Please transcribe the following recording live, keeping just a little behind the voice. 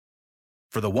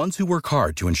For the ones who work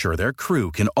hard to ensure their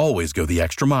crew can always go the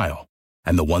extra mile,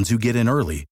 and the ones who get in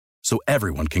early so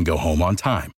everyone can go home on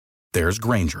time, there's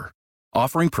Grainger,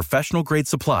 offering professional-grade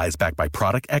supplies backed by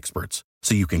product experts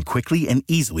so you can quickly and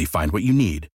easily find what you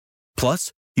need.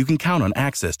 Plus, you can count on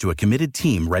access to a committed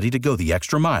team ready to go the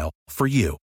extra mile for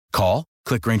you. Call,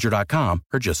 click Grainger.com,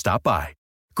 or just stop by.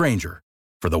 Grainger,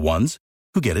 for the ones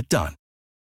who get it done.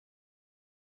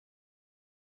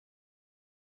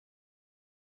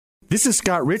 This is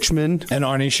Scott Richmond and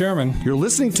Arnie Sherman. You're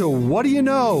listening to What Do You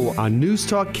Know on News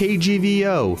Talk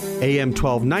KGVO, AM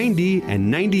 1290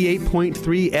 and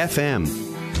 98.3 FM.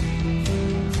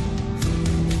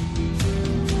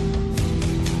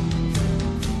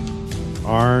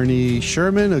 Arnie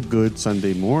Sherman, a good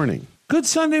Sunday morning. Good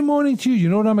Sunday morning to you. You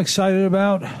know what I'm excited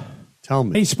about? Tell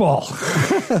me. Baseball.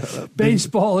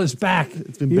 Baseball is back.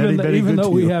 It's been even though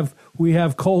we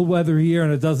have cold weather here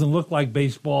and it doesn't look like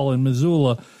baseball in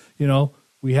Missoula. You know,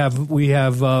 we have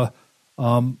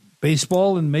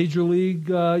baseball and Major League,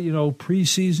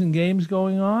 preseason games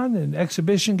going on and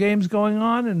exhibition games going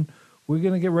on, and we're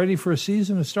going to get ready for a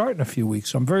season to start in a few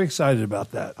weeks. So I'm very excited about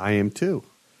that. I am too.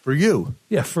 For you.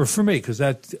 Yeah, for me, because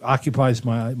that occupies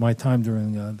my time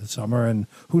during the summer, and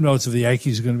who knows if the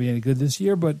Yankees are going to be any good this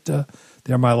year, but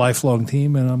they're my lifelong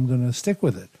team, and I'm going to stick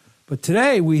with it. But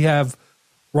today we have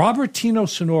Robert Tino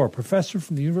Sonora, professor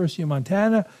from the University of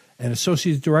Montana, and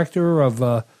Associate Director of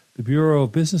the Bureau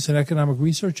of Business and Economic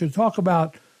Research, to talk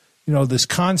about, this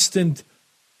constant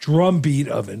drumbeat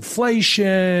of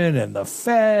inflation and the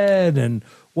Fed and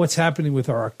what's happening with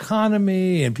our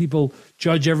economy, and people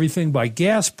judge everything by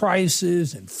gas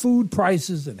prices and food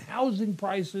prices and housing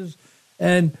prices.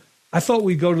 And I thought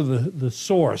we'd go to the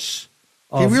source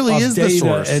of, it really is data the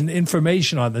source and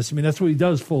information on this. I mean, that's what he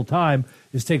does full time,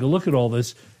 is take a look at all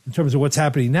this in terms of what's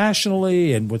happening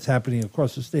nationally and what's happening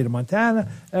across the state of Montana,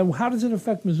 and how does it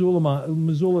affect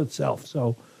Missoula itself.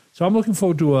 So I'm looking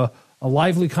forward to a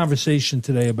lively conversation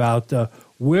today about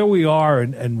where we are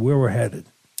and where we're headed.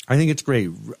 I think it's great.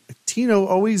 Tino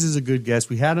always is a good guest.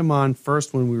 We had him on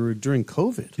first when we were during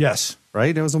COVID. Yes.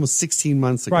 Right? That was almost 16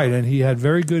 months ago. Right, and he had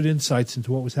very good insights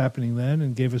into what was happening then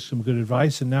and gave us some good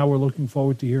advice, and now we're looking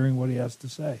forward to hearing what he has to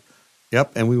say.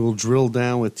 Yep, and we will drill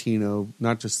down with Tino,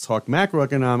 not just talk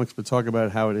macroeconomics, but talk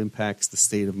about how it impacts the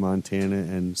state of Montana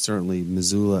and certainly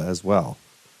Missoula as well.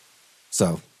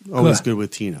 So, always good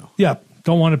with Tino. Yeah,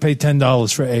 don't want to pay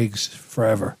 $10 for eggs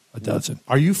forever, a dozen.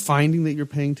 Are you finding that you're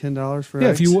paying $10 for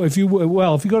eggs? Yeah, if you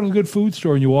go to the good food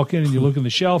store and you walk in and you look on the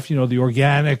shelf, the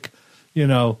organic,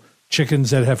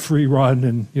 chickens that have free run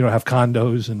and, have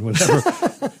condos and whatever,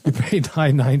 you pay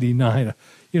 $9.99.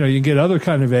 You can get other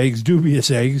kind of eggs, dubious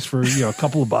eggs, for a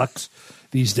couple of bucks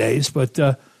these days. But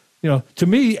to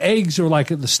me, eggs are like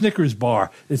the Snickers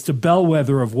bar. It's the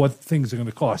bellwether of what things are going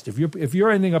to cost. If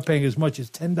you're ending up paying as much as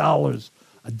 $10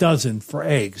 a dozen for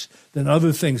eggs, then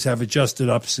other things have adjusted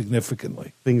up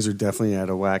significantly. Things are definitely out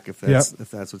of whack if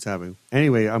that's what's happening.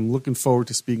 Anyway, I'm looking forward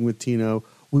to speaking with Tino.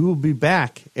 We will be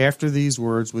back after these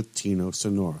words with Tino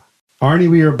Sonora. Arnie,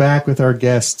 we are back with our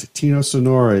guest, Tino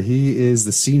Sonora. He is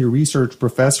the Senior Research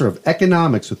Professor of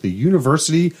Economics with the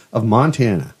University of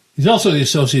Montana. He's also the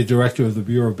Associate Director of the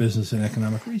Bureau of Business and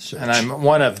Economic Research. And I'm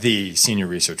one of the Senior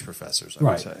Research Professors, I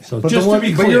would say. So just to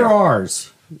be clear. But you're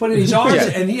ours. But he's ours,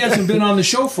 and he hasn't been on the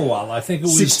show for a while. I think it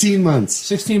was 16 months.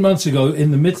 16 months ago,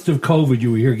 in the midst of COVID,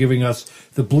 you were here giving us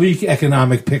the bleak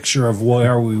economic picture of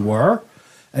where we were.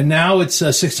 And now it's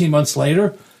 16 months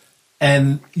later,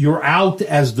 and you're out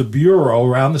as the Bureau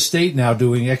around the state now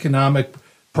doing economic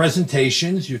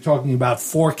presentations. You're talking about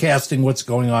forecasting what's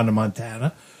going on in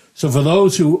Montana. So for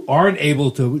those who aren't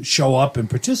able to show up and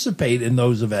participate in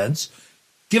those events,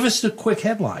 give us the quick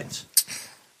headlines.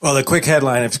 Well, the quick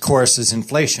headline, of course, is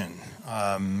inflation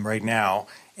right now,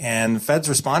 and the Fed's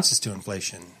responses to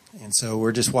inflation. And so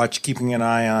we're just keeping an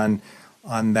eye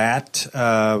on that.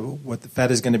 What the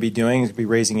Fed is going to be doing is going to be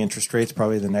raising interest rates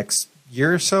probably the next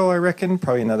year or so, I reckon,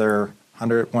 probably another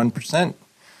 101%.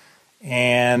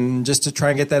 And just to try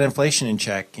and get that inflation in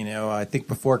check. I think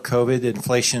before COVID,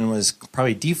 inflation was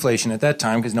probably deflation at that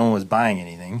time because no one was buying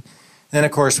anything. Then,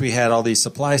 of course, we had all these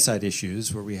supply side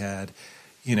issues where we had,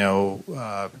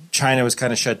 China was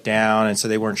kind of shut down, and so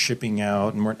they weren't shipping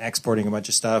out and weren't exporting a bunch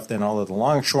of stuff. Then all of the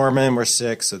longshoremen were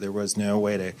sick, so there was no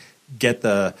way to get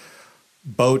the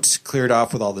boats cleared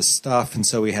off with all this stuff. And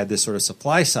so we had this sort of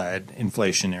supply side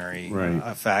inflationary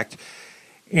effect.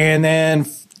 And then,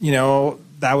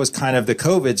 that was kind of the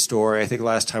COVID story, I think,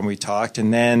 last time we talked.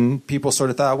 And then people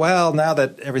sort of thought, well, now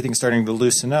that everything's starting to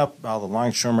loosen up, all the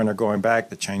longshoremen are going back,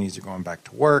 the Chinese are going back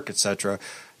to work, et cetera,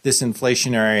 this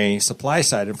inflationary,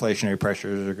 supply-side inflationary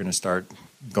pressures are going to start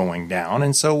going down.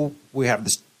 And so we have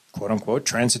this quote-unquote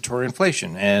transitory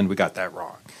inflation, and we got that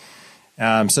wrong.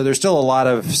 So there's still a lot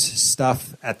of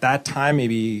stuff at that time,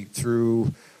 maybe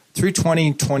through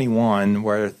 2021,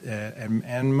 where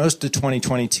and most of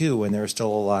 2022, when there was still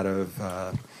a lot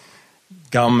of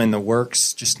gum in the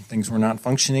works, just things were not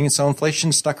functioning, and so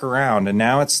inflation stuck around. And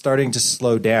now it's starting to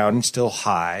slow down. It's still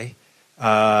high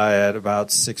at about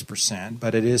 6%,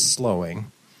 but it is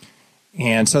slowing,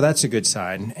 and so that's a good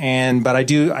sign. But I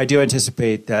do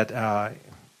anticipate that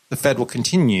the Fed will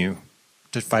continue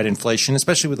to fight inflation,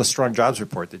 especially with a strong jobs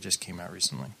report that just came out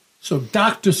recently. So,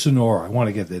 Dr. Sonora, I want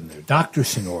to get in there. Dr.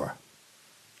 Sonora.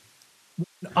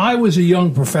 When I was a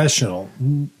young professional,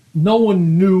 no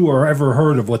one knew or ever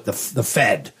heard of what the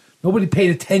Fed. Nobody paid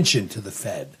attention to the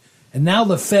Fed. And now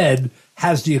the Fed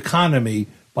has the economy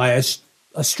by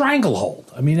a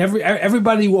stranglehold. I mean,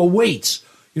 everybody awaits.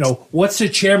 What's the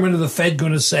chairman of the Fed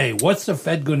going to say? What's the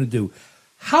Fed going to do?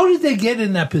 How did they get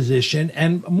in that position?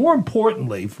 And more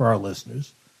importantly, for our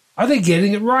listeners, are they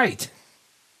getting it right?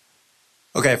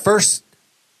 Okay, first,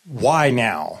 why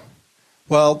now?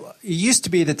 Well, it used to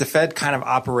be that the Fed kind of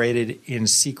operated in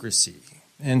secrecy.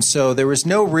 And so there was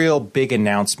no real big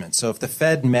announcement. So if the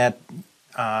Fed met,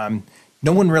 no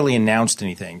one really announced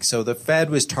anything. So the Fed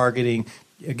was targeting,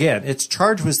 again, its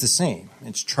charge was the same.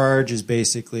 Its charge is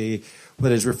basically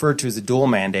what is referred to as a dual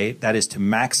mandate, that is to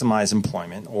maximize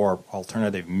employment, or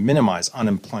alternative, minimize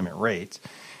unemployment rates,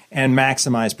 and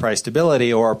maximize price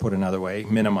stability, or put another way,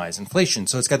 minimize inflation.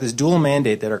 So it's got this dual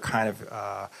mandate that are kind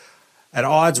of at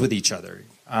odds with each other.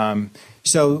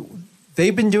 So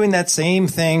they've been doing that same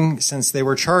thing since they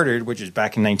were chartered, which is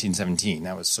back in 1917.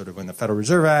 That was sort of when the Federal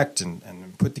Reserve Act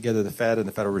and put together the Fed and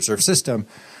the Federal Reserve System.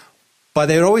 But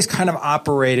they had always kind of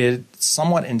operated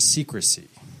somewhat in secrecy.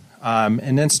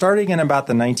 And then starting in about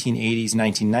the 1980s,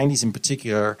 1990s in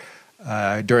particular,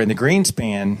 during the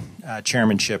Greenspan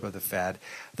chairmanship of the Fed,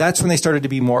 that's when they started to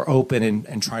be more open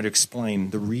and try to explain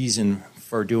the reason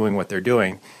for doing what they're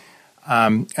doing.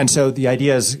 And so the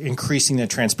idea is increasing the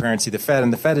transparency of the Fed,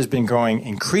 and the Fed has been growing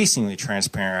increasingly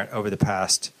transparent over the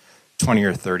past 20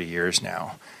 or 30 years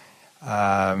now.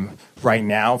 Right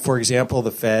now, for example,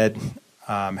 the Fed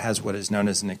has what is known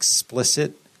as an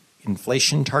explicit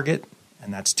inflation target,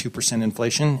 and that's 2%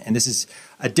 inflation. And this is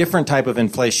a different type of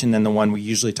inflation than the one we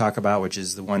usually talk about, which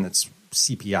is the one that's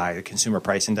CPI, the Consumer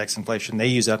Price Index inflation. They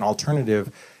use an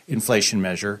alternative inflation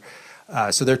measure.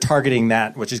 So they're targeting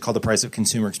that, which is called the price of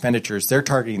consumer expenditures. They're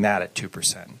targeting that at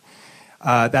 2%.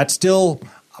 That's still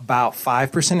about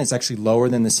 5%. It's actually lower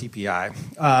than the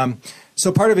CPI.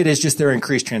 So part of it is just their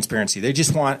increased transparency. They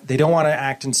don't want to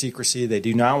act in secrecy. They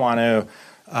do not want to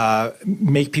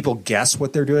make people guess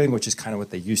what they're doing, which is kind of what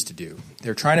they used to do.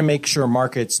 They're trying to make sure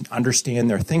markets understand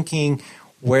their thinking,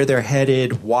 where they're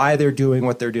headed, why they're doing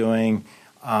what they're doing.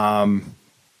 And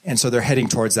so they're heading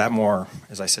towards that more,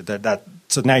 as I said,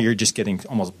 so now you're just getting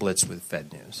almost blitzed with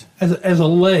Fed news. As a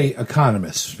lay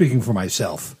economist, speaking for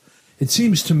myself, it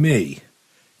seems to me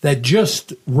that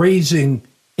just raising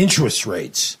interest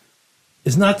rates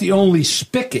is not the only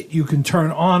spigot you can turn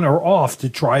on or off to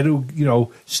try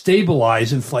to,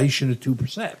 stabilize inflation at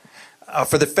 2%.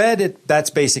 For the Fed, that's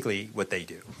basically what they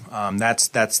do.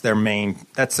 That's their main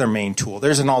tool.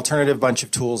 There's an alternative bunch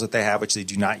of tools that they have, which they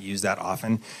do not use that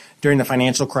often. During the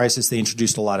financial crisis, they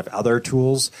introduced a lot of other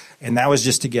tools, and that was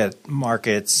just to get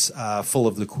markets full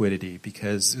of liquidity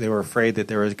because they were afraid that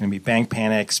there was going to be bank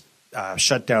panics,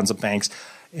 shutdowns of banks,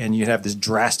 and you'd have this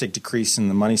drastic decrease in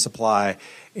the money supply,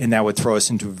 and that would throw us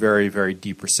into a very, very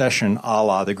deep recession, a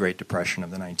la the Great Depression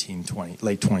of the late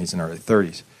 20s and early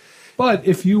 30s. But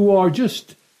if you are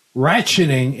just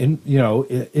ratcheting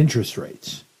interest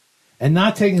rates and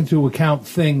not taking into account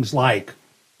things like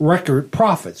record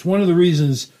profits, one of the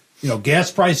reasons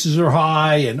gas prices are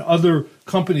high and other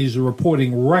companies are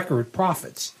reporting record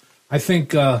profits. I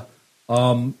think some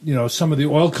of the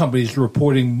oil companies are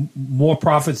reporting more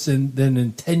profits than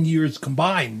in 10 years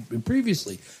combined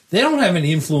previously. They don't have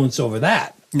any influence over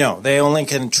that. No, they only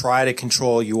can try to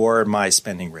control your and my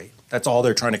spending rate. That's all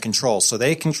they're trying to control. So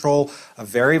they control a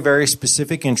very, very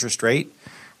specific interest rate.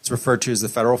 It's referred to as the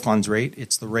federal funds rate.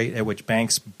 It's the rate at which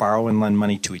banks borrow and lend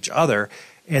money to each other.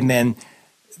 And then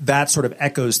that sort of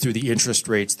echoes through the interest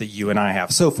rates that you and I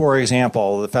have. So, for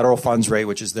example, the federal funds rate,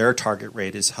 which is their target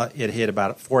rate, it hit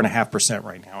about 4.5%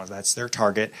 right now. That's their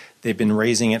target. They've been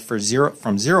raising it from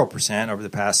 0% over the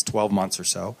past 12 months or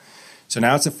so. So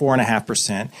now it's at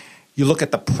 4.5%. You look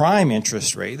at the prime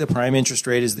interest rate. The prime interest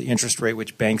rate is the interest rate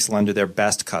which banks lend to their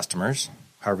best customers.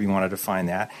 however you want to define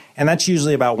that. And that's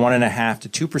usually about 1.5 to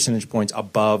 2 percentage points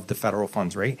above the federal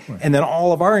funds rate. Right. And then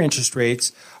all of our interest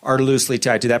rates are loosely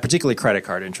tied to that, particularly credit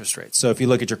card interest rates. So if you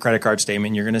look at your credit card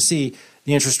statement, you're going to see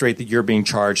the interest rate that you're being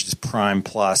charged is prime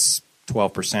plus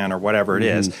 12% or whatever it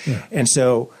is. Yeah. And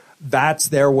so that's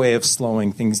their way of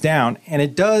slowing things down. And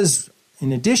it does,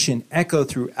 in addition, echo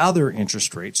through other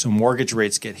interest rates. So mortgage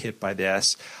rates get hit by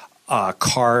this.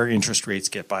 Car interest rates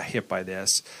get hit by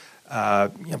this.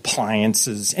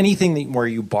 Appliances, anything where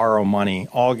you borrow money,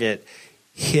 all get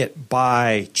hit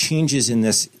by changes in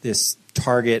this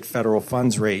target federal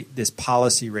funds rate, this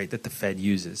policy rate that the Fed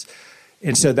uses.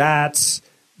 And so that's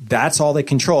all they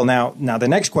control. Now the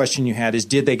next question you had is,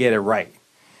 did they get it right?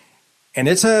 And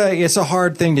it's a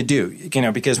hard thing to do,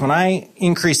 because when I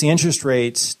increase the interest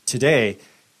rates today,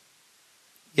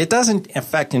 it doesn't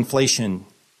affect inflation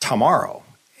tomorrow.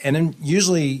 And then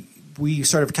usually we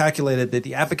sort of calculated that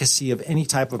the efficacy of any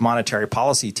type of monetary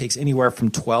policy takes anywhere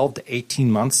from 12 to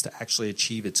 18 months to actually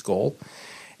achieve its goal.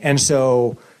 And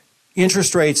so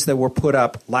interest rates that were put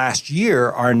up last year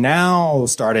are now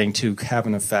starting to have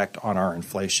an effect on our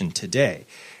inflation today.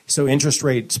 So interest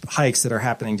rate hikes that are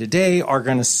happening today are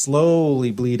going to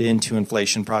slowly bleed into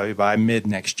inflation probably by mid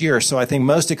next year. So I think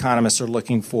most economists are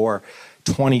looking for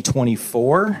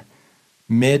 2024,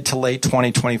 mid to late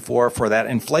 2024, for that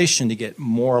inflation to get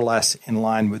more or less in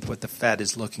line with what the Fed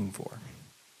is looking for.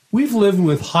 We've lived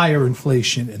with higher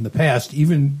inflation in the past,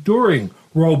 even during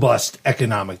robust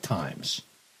economic times.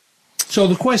 So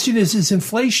the question is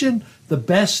inflation the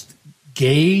best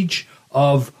gauge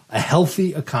of a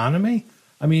healthy economy?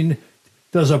 I mean,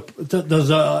 does an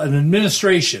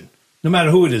administration, no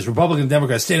matter who it is, Republican,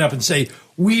 Democrat, stand up and say,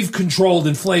 we've controlled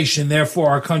inflation,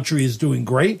 therefore our country is doing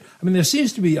great? I mean, there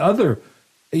seems to be other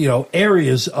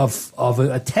areas of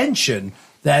attention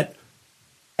that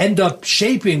end up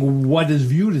shaping what is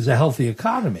viewed as a healthy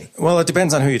economy. Well, it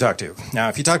depends on who you talk to. Now,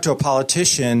 if you talk to a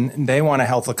politician, they want a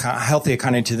healthy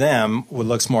economy. To them, what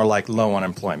looks more like low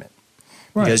unemployment.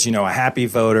 Right. Because, a happy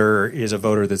voter is a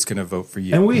voter that's going to vote for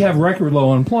you. And we have record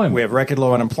low unemployment. We have record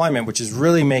low unemployment, which is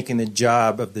really making the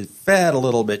job of the Fed a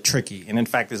little bit tricky. And in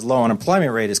fact, this low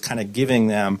unemployment rate is kind of giving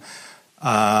them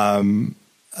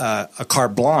a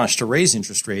carte blanche to raise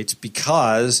interest rates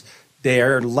because they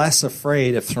are less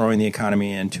afraid of throwing the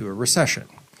economy into a recession.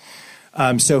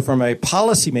 So from a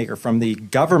policymaker, from the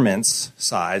government's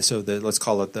side, so let's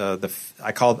call it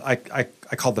I call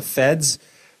the Feds,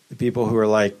 the people who are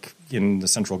like in the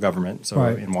central government, so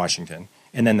right. In Washington,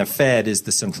 and then the Fed is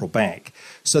the central bank.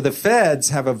 So the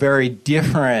Feds have a very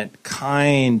different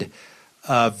kind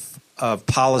of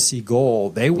policy goal.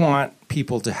 They want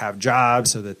people to have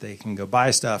jobs so that they can go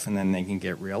buy stuff and then they can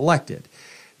get reelected.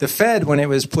 The Fed, when it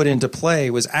was put into play,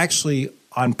 was actually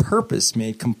on purpose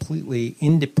made completely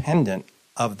independent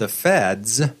of the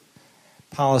Fed's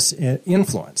policy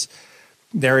influence.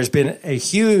 There has been a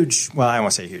huge, well, I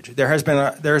won't say huge. There has been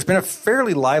a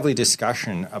fairly lively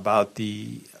discussion about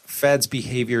the Fed's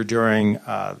behavior during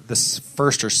this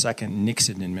first or second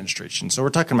Nixon administration. So we're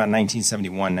talking about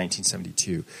 1971,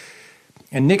 1972.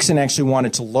 And Nixon actually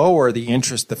wanted to lower the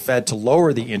Fed to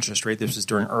lower the interest rate. This was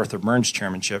during Arthur Burns'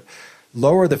 chairmanship.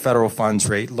 Lower the federal funds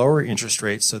rate, lower interest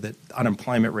rates so that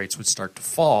unemployment rates would start to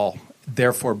fall,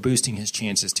 therefore boosting his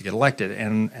chances to get elected.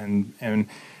 And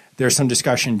there's some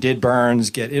discussion, did Burns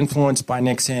get influenced by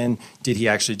Nixon? Did he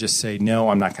actually just say, no,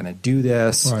 I'm not going to do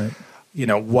this? Right.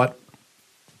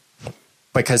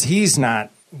 Because he's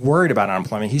not worried about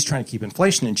unemployment. He's trying to keep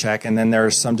inflation in check. And then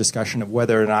there's some discussion of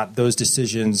whether or not those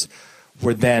decisions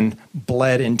were then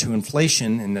bled into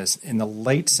inflation in the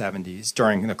late 70s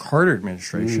during the Carter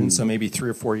administration. So maybe 3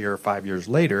 or 4 years or 5 years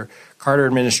later, Carter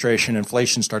administration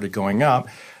inflation started going up.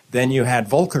 Then you had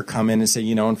Volcker come in and say,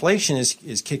 inflation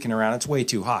is kicking around. It's way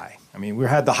too high. I mean, we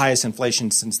had the highest inflation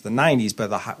since the 90s, but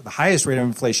the highest rate of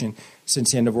inflation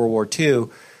since the end of World War II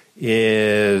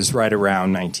is right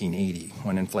around 1980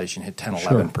 when inflation hit 10,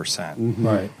 11%. Mm-hmm.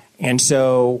 Right. And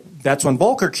so that's when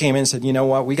Volcker came in and said, you know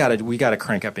what, we got to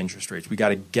crank up interest rates. We got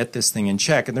to get this thing in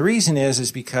check. And the reason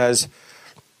is because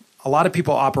a lot of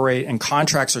people operate and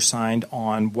contracts are signed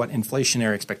on what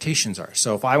inflationary expectations are.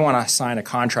 So if I want to sign a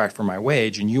contract for my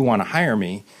wage and you want to hire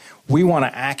me, we want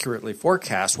to accurately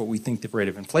forecast what we think the rate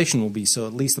of inflation will be, so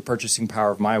at least the purchasing power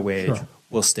of my wage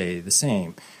will stay the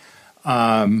same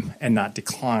and not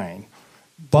decline.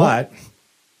 But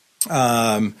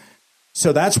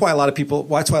so that's why a lot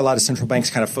of central banks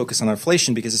kind of focus on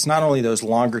inflation, because it's not only those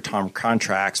longer term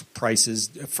contracts, prices,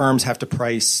 firms have to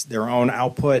price their own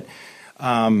output,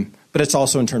 but it's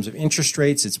also in terms of interest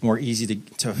rates. It's more easy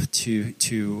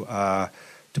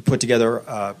to put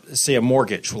together, say, a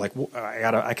mortgage. Like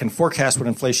I can forecast what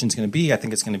inflation is going to be. I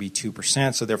think it's going to be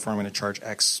 2%, so therefore I'm going to charge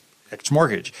X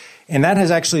mortgage. And that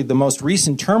has actually, the most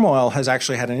recent turmoil has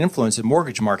actually had an influence in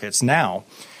mortgage markets now.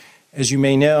 As you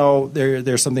may know,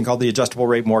 there's something called the adjustable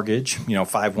rate mortgage,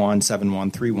 5-1,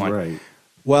 7-1, 3-1. Right.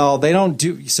 Well, they don't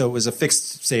do – so it was a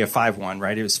fixed, say, a 5-1,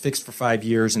 right? It was fixed for 5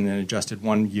 years and then adjusted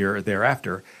 1 year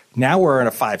thereafter. Now we're at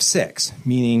a 5-6,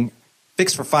 meaning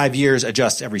fixed for 5 years,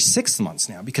 adjust every 6 months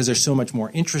now because there's so much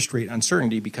more interest rate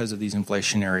uncertainty because of these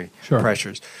inflationary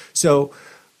pressures. So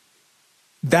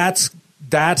that's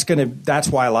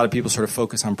why a lot of people sort of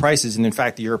focus on prices. And in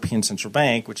fact, the European Central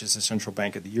Bank, which is the central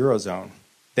bank of the Eurozone,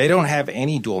 they don't have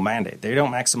any dual mandate. They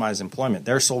don't maximize employment.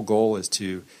 Their sole goal is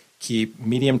to keep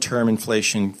medium-term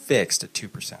inflation fixed at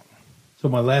 2%. So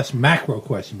my last macro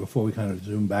question before we kind of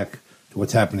zoom back to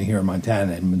what's happening here in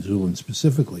Montana and Missoula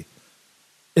specifically,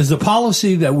 is the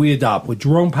policy that we adopt, what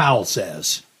Jerome Powell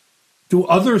says, do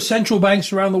other central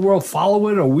banks around the world follow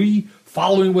it? Are we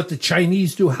following what the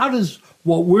Chinese do? How does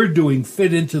what we're doing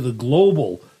fit into the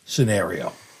global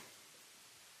scenario?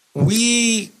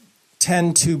 We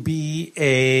tend to be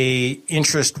a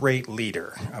interest rate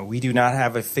leader. We do not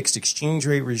have a fixed exchange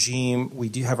rate regime. We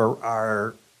do have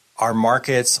our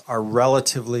markets are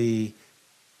relatively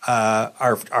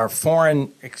our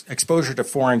foreign exposure to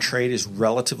foreign trade is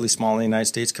relatively small in the United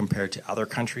States compared to other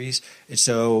countries. And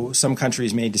so some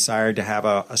countries may desire to have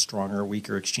a stronger or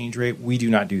weaker exchange rate. We do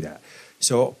not do that.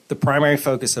 So the primary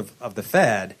focus of the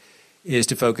Fed is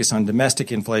to focus on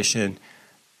domestic inflation,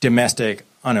 domestic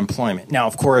unemployment. Now,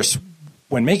 of course,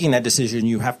 when making that decision,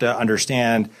 you have to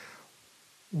understand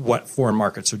what foreign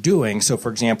markets are doing. So, for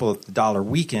example, if the dollar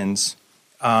weakens,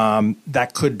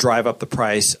 that could drive up the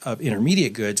price of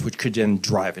intermediate goods, which could then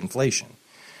drive inflation.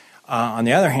 On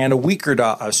the other hand,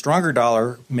 a stronger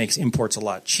dollar makes imports a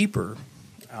lot cheaper.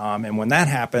 And when that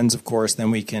happens, of course,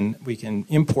 then we can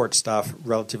import stuff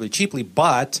relatively cheaply,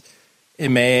 but it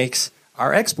makes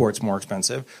our exports more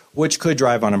expensive, which could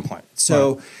drive unemployment.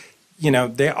 So,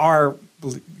 they are,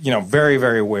 very,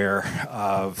 very aware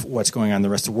of what's going on in the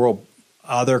rest of the world.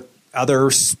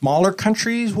 Other smaller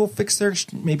countries will fix their,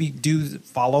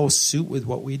 follow suit with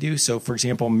what we do. So, for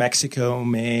example, Mexico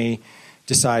may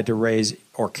decide to raise,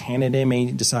 or Canada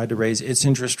may decide to raise its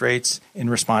interest rates in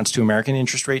response to American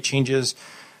interest rate changes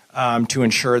to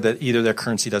ensure that either their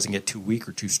currency doesn't get too weak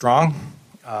or too strong.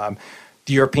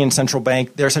 The European Central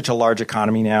Bank, they're such a large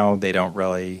economy now, they don't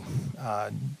really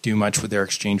do much with their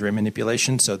exchange rate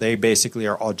manipulation. So they basically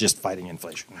are all just fighting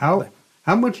inflation.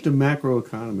 How much do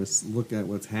macroeconomists look at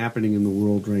what's happening in the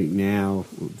world right now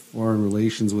with foreign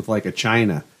relations with like a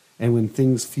China? And when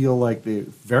things feel like they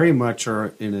very much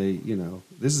are in a,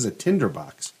 this is a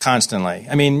tinderbox. Constantly.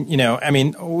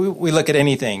 We look at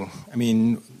anything.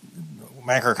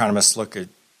 Macroeconomists look at,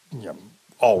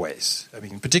 always.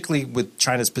 Particularly with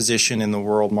China's position in the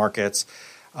world markets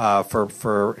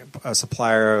for a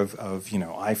supplier of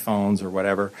iPhones or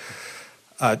whatever.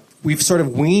 We've sort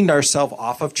of weaned ourselves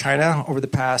off of China over the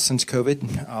past since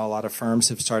COVID. A lot of firms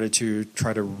have started to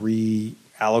try to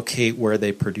reallocate where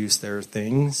they produce their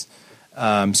things.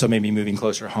 So maybe moving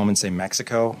closer home in, say,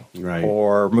 Mexico, right,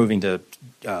 or moving to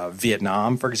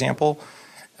Vietnam, for example.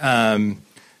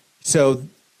 So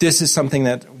this is something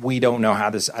that we don't know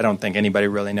I don't think anybody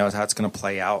really knows how it's going to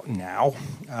play out now.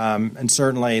 And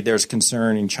certainly there's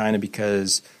concern in China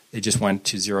because they just went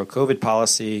to zero COVID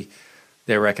policy.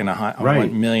 They reckon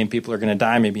 1 million people are going to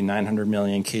die, maybe 900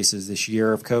 million cases this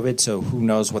year of COVID. So who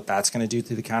knows what that's going to do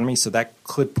to the economy. So that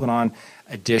could put on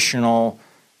additional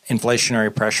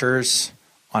inflationary pressures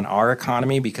on our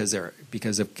economy because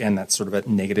again, that's sort of a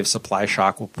negative supply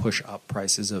shock will push up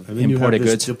prices of imported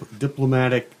goods.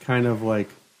 Diplomatic kind of like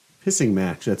pissing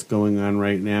match that's going on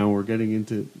right now. We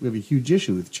have a huge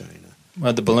issue with China.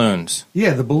 Well, the balloons.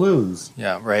 Yeah, the balloons.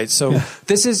 Yeah, right. So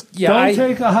this is Don't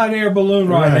take a hot air balloon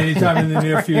ride anytime in the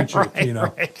near future.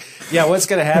 Right. Yeah, what's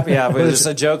going to happen? Yeah, there's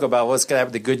a joke about what's going to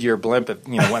happen to the Goodyear blimp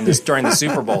during the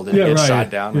Super Bowl that gets shot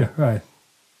down. Yeah, right.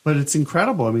 But it's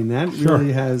incredible. That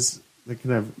really that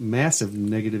can have massive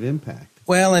negative impact.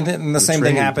 Well, and the same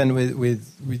thing happened with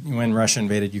when Russia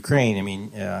invaded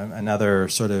Ukraine. Another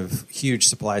sort of huge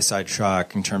supply side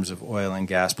shock in terms of oil and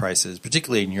gas prices,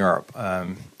 particularly in Europe.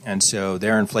 And so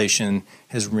their inflation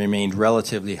has remained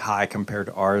relatively high compared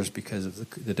to ours because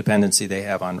of the dependency they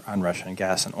have on Russian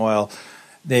gas and oil.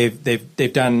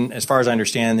 They've done, as far as I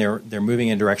understand, they're moving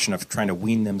in a direction of trying to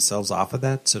wean themselves off of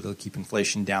that, so they'll keep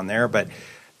inflation down there. But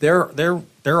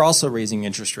they're also raising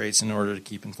interest rates in order to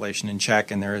keep inflation in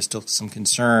check, and there is still some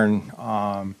concern.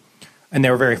 And they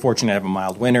were very fortunate to have a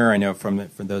mild winter. I know for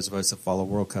those of us that follow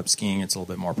World Cup skiing, it's a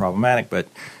little bit more problematic, but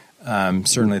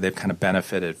certainly they've kind of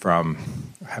benefited from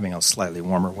having a slightly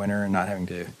warmer winter and not having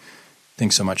to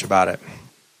think so much about it.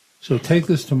 So take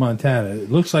this to Montana.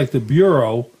 It looks like the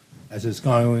Bureau, as it's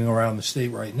going around the state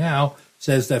right now,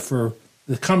 says that for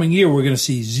the coming year, we're going to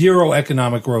see zero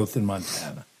economic growth in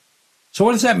Montana. So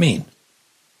what does that mean?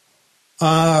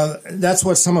 That's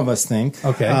what some of us think.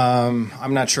 Okay.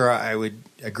 I'm not sure I would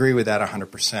agree with that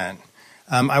 100%.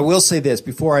 I will say this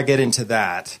before I get into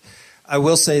that. I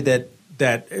will say that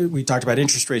we talked about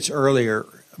interest rates earlier.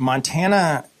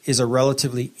 Montana is a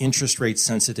relatively interest rate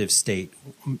sensitive state.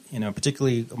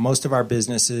 Particularly most of our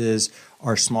businesses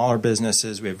are smaller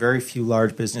businesses. We have very few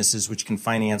large businesses which can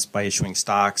finance by issuing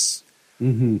stocks.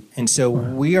 Mm-hmm. And so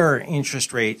we are an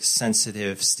interest rate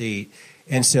sensitive state.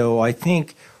 And so I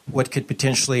think what could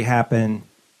potentially happen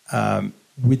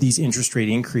with these interest rate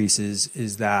increases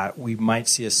is that we might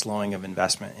see a slowing of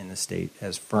investment in the state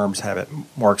as firms have it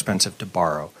more expensive to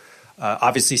borrow.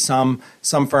 Obviously, some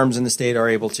firms in the state are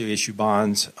able to issue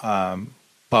bonds,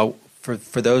 but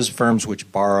for those firms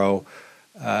which borrow,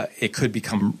 it could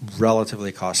become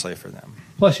relatively costly for them.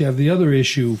 Plus, you have the other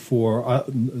issue for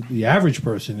the average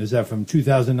person is that from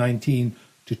 2019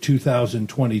 to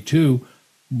 2022,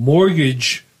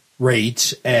 mortgage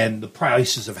rates and the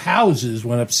prices of houses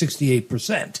went up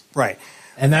 68%. Right.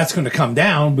 And that's going to come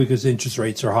down because interest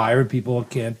rates are higher and people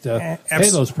can't pay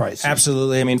those prices.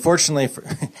 Absolutely. I mean, fortunately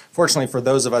for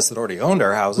those of us that already owned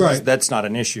our houses, right. That's not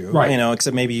an issue. Right.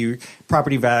 Except maybe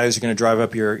property values are going to drive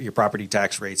up your property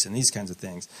tax rates and these kinds of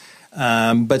things.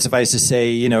 But suffice to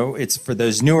say, it's for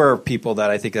those newer people that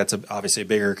I think that's obviously a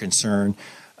bigger concern.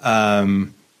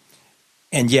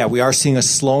 And yeah, we are seeing a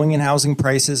slowing in housing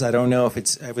prices. I don't know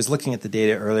if I was looking at the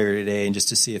data earlier today and just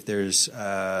to see if there's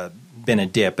been a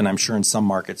dip. And I'm sure in some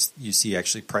markets you see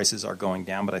actually prices are going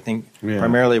down. But I think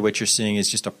primarily what you're seeing is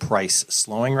just a price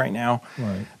slowing right now.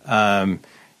 Right.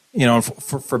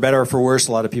 For better or for worse,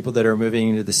 a lot of people that are moving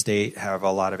into the state have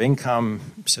a lot of income.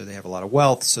 So they have a lot of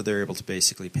wealth. So they're able to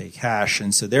basically pay cash.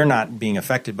 And so they're not being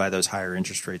affected by those higher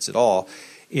interest rates at all.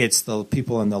 It's the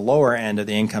people in the lower end of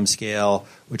the income scale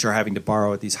which are having to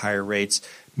borrow at these higher rates,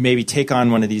 maybe take on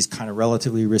one of these kind of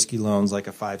relatively risky loans like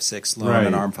a 5/6 loan, right.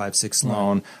 An ARM 5/6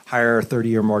 loan, higher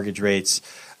 30-year mortgage rates,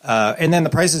 and then the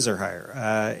prices are higher.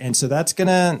 And so that's going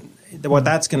to – what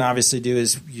that's going to obviously do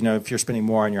is, if you're spending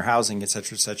more on your housing, et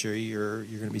cetera, you're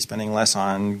going to be spending less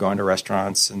on going to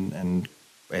restaurants and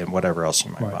whatever else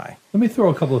you might buy. Let me throw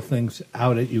a couple of things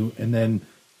out at you, and then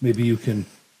maybe you can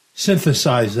 –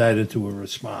 synthesize that into a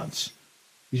response.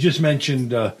 You just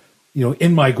mentioned,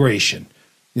 in-migration.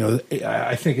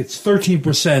 I think it's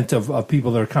 13% of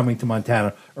people that are coming to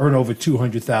Montana earn over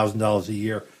 $200,000 a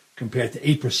year compared to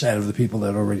 8% of the people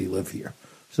that already live here.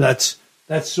 So that's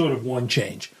sort of one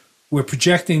change. We're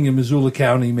projecting in Missoula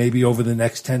County maybe over the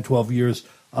next 10, 12 years,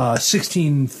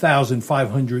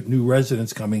 16,500 new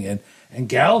residents coming in. And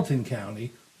Gallatin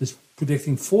County is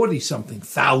predicting 40-something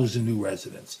thousand new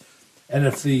residents. And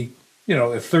if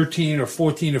if 13 or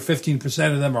 14 or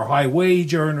 15% of them are high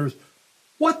wage earners,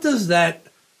 what does that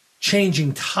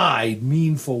changing tide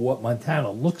mean for what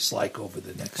Montana looks like over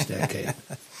the next decade?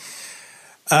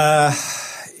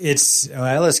 It's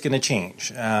going to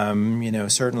change.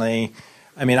 Certainly.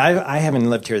 I mean, I haven't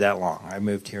lived here that long. I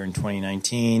moved here in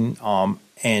 2019,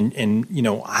 and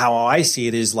how I see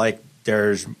it is like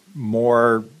there's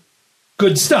more.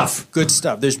 Good stuff.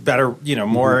 There's better,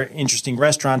 more interesting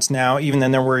restaurants now, even than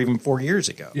there were even 4 years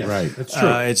ago. Yes, right. That's true.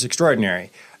 It's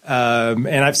extraordinary.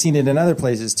 And I've seen it in other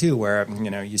places too, where,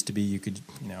 it used to be you could,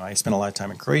 I spent a lot of time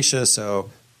in Croatia.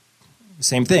 So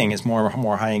same thing, as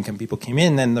more high income people came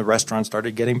in, then the restaurants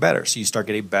started getting better. So you start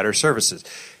getting better services.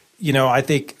 I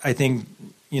think,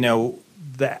 the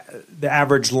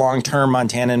average long-term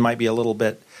Montanan might be a little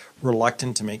bit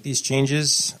reluctant to make these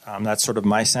changes. That's sort of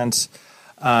my sense.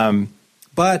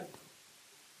 But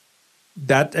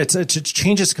that it's a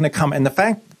change that's going to come, and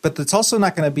but it's also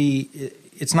not going to be.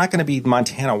 It's not going to be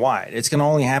Montana wide. It's going to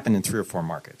only happen in 3 or 4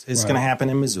 markets. It's going to happen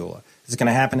in Missoula. It's going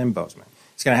to happen in Bozeman.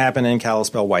 It's going to happen in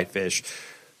Kalispell, Whitefish.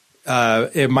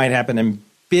 It might happen in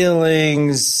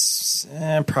Billings,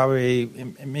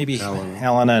 probably maybe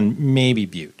Helena, and maybe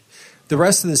Butte. The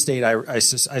rest of the state,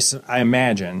 I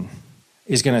imagine,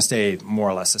 is going to stay more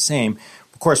or less the same.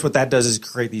 Of course, what that does is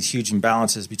create these huge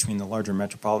imbalances between the larger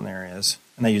metropolitan areas,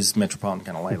 and I use metropolitan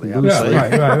kind of lightly, obviously.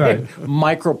 Yeah, right.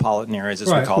 Micropolitan areas,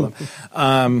 as we call them,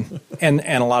 and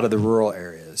a lot of the rural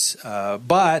areas.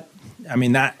 But I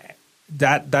mean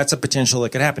that's a potential that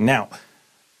could happen. Now,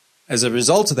 as a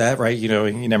result of that, right?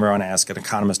 You never want to ask an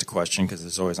economist a question because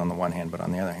it's always on the one hand, but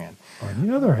on the other hand.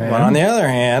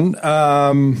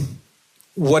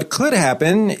 What could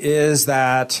happen is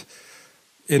that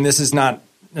and this is not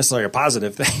necessarily a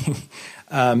positive thing,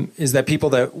 is that people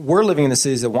that were living in the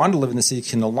cities that wanted to live in the cities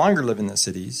can no longer live in the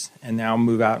cities and now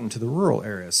move out into the rural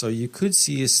areas. So you could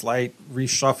see a slight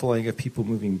reshuffling of people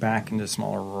moving back into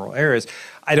smaller rural areas.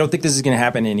 I don't think this is going to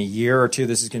happen in a year or two.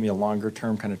 This is going to be a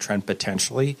longer-term kind of trend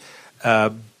potentially.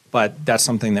 But that's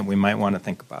something that we might want to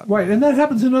think about. Right, and that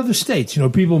happens in other states.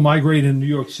 People migrate in New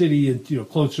York City and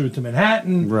closer to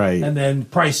Manhattan, right? And then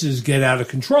prices get out of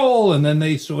control, and then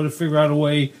they sort of figure out a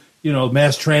way.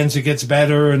 Mass transit gets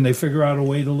better, and they figure out a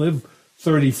way to live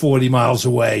 30, 40 miles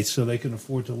away, so they can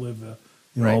afford to live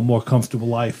a more comfortable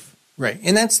life. Right,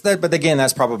 and that's that. But again,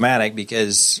 that's problematic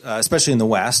because, especially in the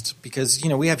West, because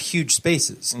we have huge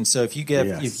spaces, and so if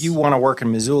you want to work in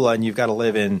Missoula and you've got to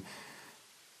live in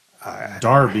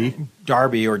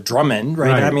Darby or Drummond,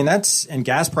 right? I mean, and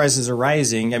gas prices are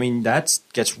rising. I mean, it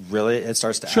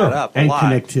starts to add up a lot.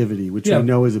 And connectivity, which we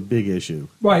know is a big issue.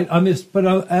 Right, on this, but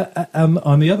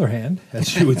on the other hand,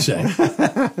 as you would say.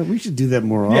 We should do that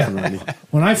more often. Yeah.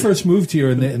 When I first moved here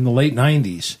in the late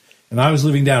 90s, and I was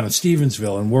living down in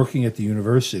Stevensville and working at the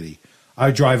university, I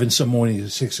would drive in some mornings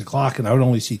at 6 o'clock, and I would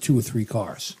only see 2 or 3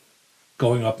 cars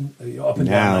going up and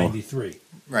down 93.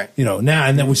 Right. Now,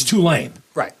 and that was 2-lane.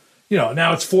 Right.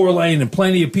 Now it's 4-lane, and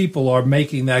plenty of people are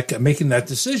making that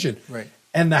decision. Right.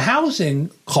 And the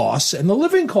housing costs and the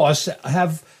living costs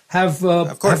have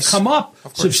come up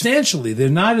substantially. They're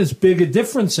not as big a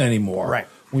difference anymore. Right.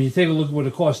 When you take a look at what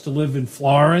it costs to live in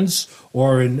Florence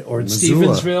or in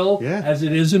Stevensville as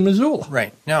it is in Missoula.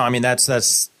 Right. No, I mean that's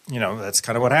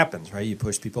kind of what happens, right? You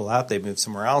push people out, they move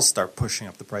somewhere else, start pushing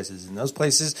up the prices in those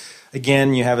places.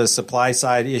 Again, you have a supply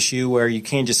side issue where you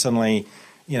can't just suddenly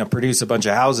produce a bunch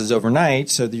of houses overnight.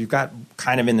 So you've got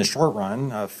kind of in the short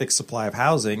run a fixed supply of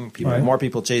housing, more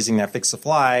people chasing that fixed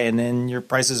supply, and then your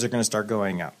prices are going to start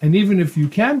going up. And even if you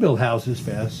can build houses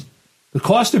fast, the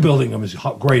cost of building them is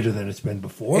greater than it's been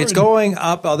before. It's going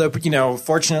up, although,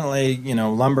 fortunately,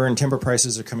 lumber and timber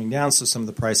prices are coming down, so some of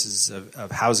the prices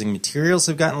of housing materials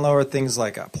have gotten lower, things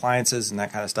like appliances and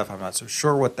that kind of stuff. I'm not so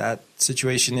sure what that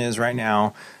situation is right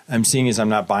now. I'm seeing as I'm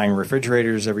not buying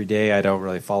refrigerators every day. I don't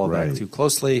really follow that too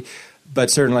closely.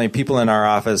 But certainly people in our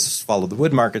office follow the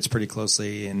wood markets pretty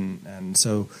closely, and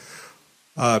so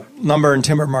lumber and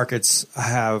timber markets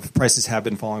prices have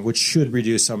been falling, which should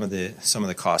reduce some of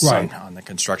the costs on the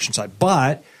construction side.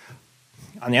 But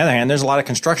on the other hand, there's a lot of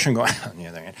construction going on.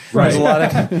 There's a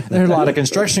lot of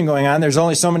construction going on. There's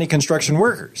only so many construction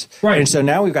workers, and so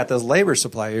now we've got this labor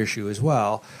supply issue as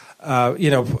well.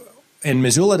 And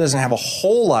Missoula doesn't have a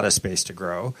whole lot of space to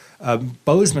grow.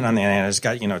 Bozeman, on the other hand, has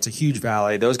got it's a huge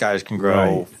valley. Those guys can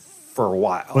grow for a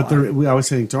while. But I was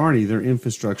saying to Arnie, their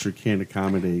infrastructure can't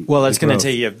accommodate. Well, that's going to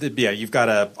take you've got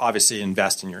to obviously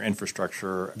invest in your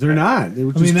infrastructure. They're not.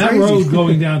 That road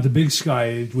going down to Big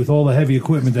Sky with all the heavy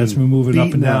equipment that's been moving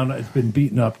up and down, it's been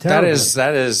beaten up terribly.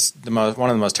 That is one of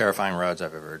the most terrifying roads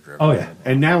I've ever driven. Oh, yeah.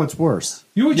 And now it's worse.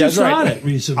 You were just on it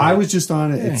recently. I was just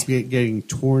on it. It's getting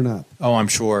torn up. Oh, I'm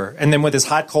sure. And then with this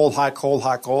hot, cold,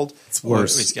 it's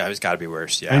worse. It's got to be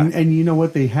worse, yeah. And you know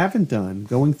what they haven't done?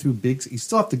 Going through you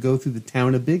still have to go through the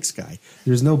town of Big Sky.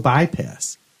 There's no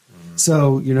bypass.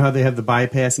 So you know how they have the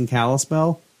bypass in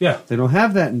Kalispell? Yeah. They don't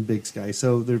have that in Big Sky.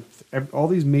 So all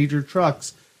these major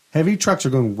trucks, heavy trucks are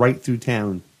going right through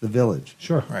town, the village.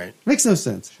 Sure. Right. Makes no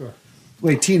sense. Sure.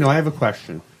 Wait, Tino, I have a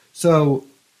question. So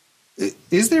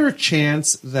is there a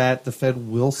chance that the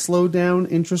Fed will slow down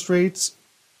interest rates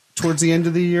towards the end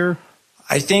of the year?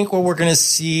 I think what we're going to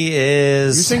see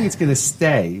is... You're saying it's going to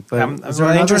stay, but is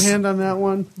there another hand on that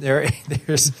one?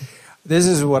 This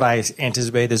is what I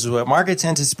anticipate. This is what markets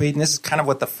anticipate, and this is kind of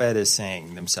what the Fed is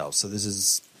saying themselves. So this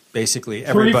is basically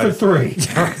everybody. 3 for 3.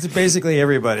 It's basically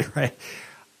everybody, right?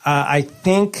 I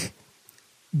think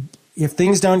if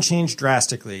things don't change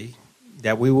drastically,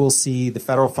 that we will see the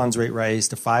federal funds rate rise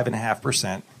to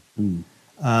 5.5%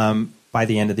 by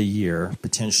the end of the year,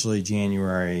 potentially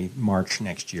January, March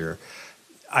next year.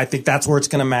 I think that's where it's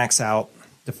going to max out.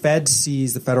 The Fed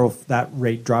sees that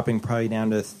rate dropping probably down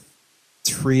to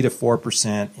 3 to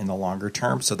 4% in the longer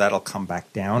term, so that'll come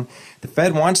back down. The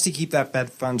Fed wants to keep that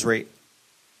Fed funds rate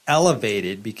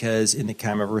elevated because in the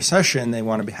time of recession, they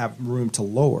want to have room to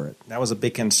lower it. That was a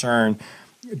big concern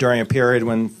during a period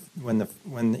when the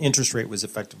interest rate was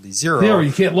effectively zero.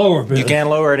 You can't lower it. You can't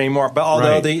lower it anymore. But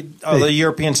although the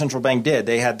European Central Bank did,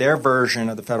 they had their version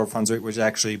of the federal funds rate, which was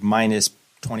actually minus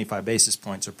 25 basis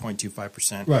points or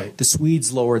 0.25%. Right. The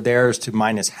Swedes lowered theirs to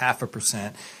minus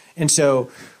 0.5%. And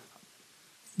so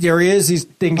there is these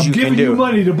things you can do. I'm giving you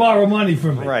money to borrow money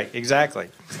from me. Right, exactly.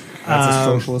 That's a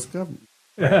socialist government.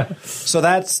 So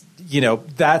that's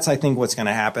I think what's going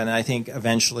to happen. And I think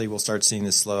eventually we'll start seeing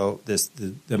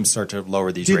them start to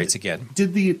lower these rates again.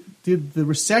 Did the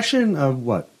recession of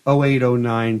 08,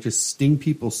 09 just sting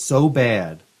people so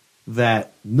bad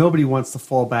that nobody wants to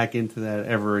fall back into that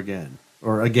ever again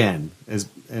or again?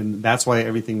 And that's why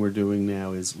everything we're doing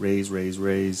now is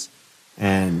raise.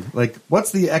 And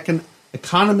what's the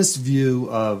economist's view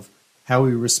of how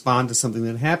we respond to something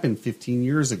that happened 15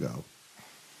 years ago?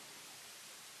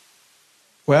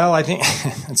 Well, I think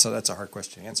and so that's a hard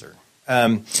question to answer.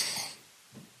 I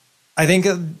think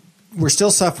we're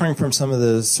still suffering from some of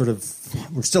the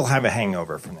we still have a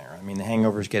hangover from there. I mean, the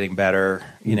hangover is getting better.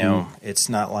 You know, it's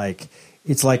not like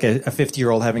it's like a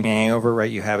 50-year-old having a hangover, right?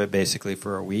 You have it basically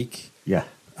for a week. Yeah.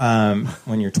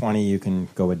 When you're 20, you can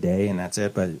go a day and that's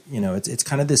it. But, it's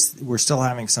kind of this, we're still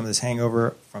having some of this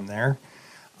hangover from there.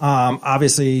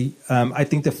 Obviously, I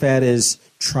think the Fed is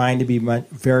trying to be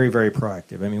very, very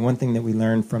proactive. I mean, one thing that we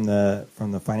learned from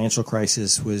the financial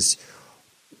crisis was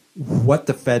what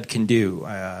the Fed can do,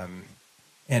 and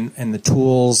the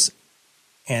tools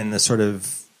and the sort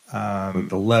of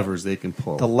the levers they can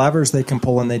pull, and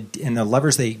the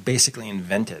levers they basically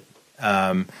invented.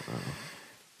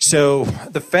 So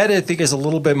the Fed, I think, is a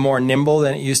little bit more nimble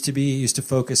than it used to be. It used to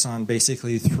focus on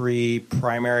basically three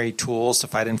primary tools to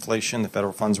fight inflation: the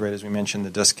federal funds rate, as we mentioned,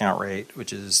 the discount rate,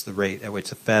 which is the rate at which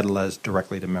the Fed lends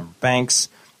directly to member banks,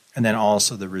 and then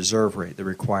also the reserve rate, the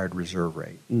required reserve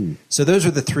rate. So those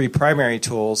are the three primary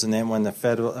tools. And then when the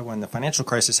financial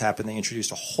crisis happened, they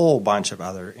introduced a whole bunch of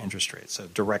other interest rates. So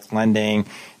direct lending,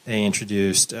 they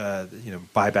introduced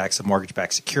buybacks of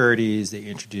mortgage-backed securities. They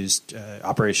introduced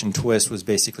Operation Twist, was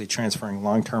basically transferring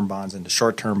long-term bonds into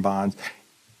short-term bonds.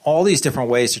 All these different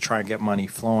ways to try and get money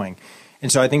flowing. And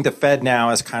so I think the Fed now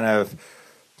is kind of,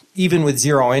 even with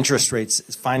zero interest rates,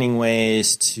 is finding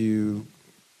ways to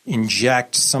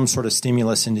inject some sort of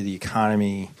stimulus into the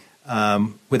economy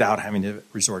without having to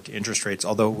resort to interest rates,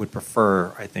 although it would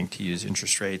prefer, I think, to use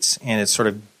interest rates. And it's sort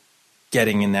of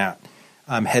getting in that,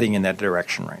 heading in that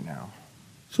direction right now.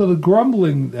 So the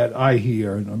grumbling that I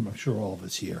hear, and I'm sure all of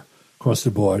us hear across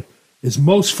the board, is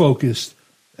most focused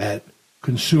at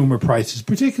consumer prices,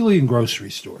 particularly in grocery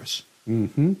stores.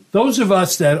 Mm-hmm. Those of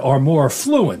us that are more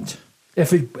affluent,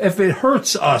 if it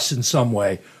hurts us in some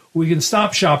way, we can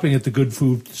stop shopping at the Good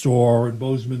Food store in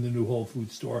Bozeman, the new Whole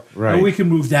Food store, right. And we can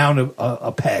move down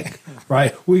a peg,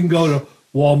 right? We can go to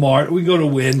Walmart, we can go to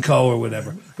Winco or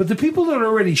whatever. But the people that are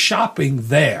already shopping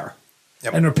there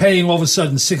and are paying all of a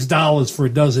sudden $6 for a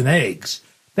dozen eggs,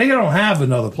 they don't have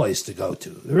another place to go to.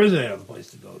 There isn't another place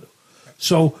to go to.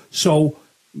 So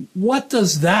what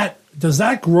does that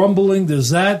grumbling, does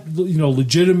that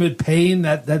legitimate pain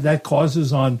that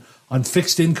causes on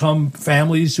fixed income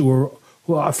families who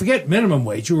I forget minimum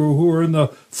wage, who are in the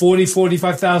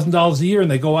 $40,000-$45,000 a year,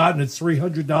 and they go out and it's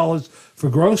 $300 for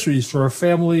groceries for a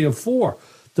family of four.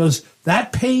 Does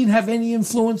that pain have any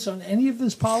influence on any of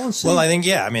this policy? Well, I think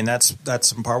I mean that's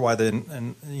in part why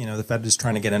the Fed is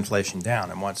trying to get inflation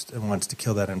down and wants to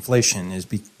kill that inflation is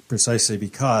precisely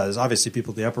because obviously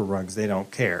people at the upper rungs, they don't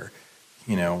care,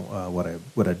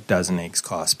 what a dozen eggs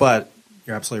cost. But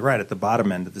you're absolutely right, at the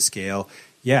bottom end of the scale.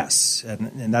 Yes,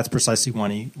 and that's precisely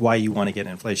why you want to get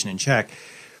inflation in check.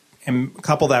 And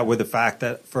couple that with the fact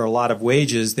that for a lot of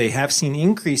wages, they have seen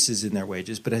increases in their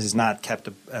wages, but it has not kept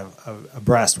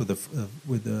abreast with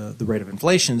the rate of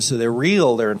inflation. So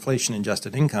their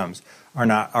inflation-adjusted incomes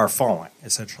are falling,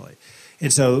 essentially.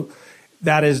 And so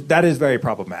that is very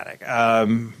problematic.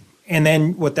 And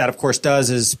then what that, of course, does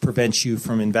is prevents you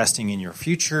from investing in your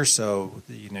future. So,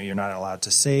 you're not allowed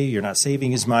to save. You're not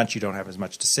saving as much. You don't have as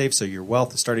much to save. So your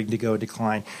wealth is starting to go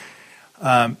decline.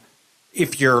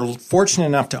 If you're fortunate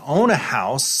enough to own a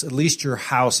house, at least your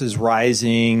house is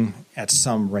rising at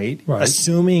some rate, right.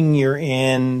 Assuming you're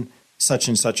in such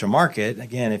and such a market.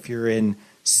 Again, if you're in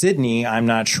Sydney, I'm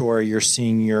not sure you're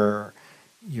seeing your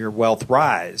wealth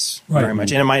rise very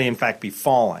much. And it might, in fact, be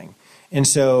falling. And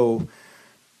so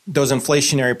those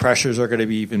inflationary pressures are going to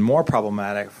be even more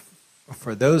problematic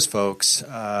for those folks.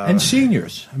 And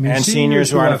seniors.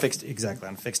 Seniors who are on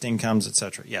fixed incomes, et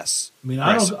cetera. Yes.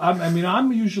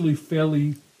 I'm usually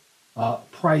fairly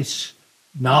price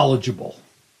knowledgeable,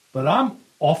 but I'm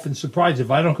often surprised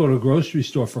if I don't go to a grocery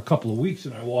store for a couple of weeks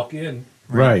and I walk in.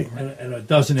 Right. And a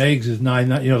dozen eggs is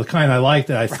 $9, the kind I like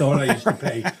that I thought I used to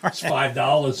pay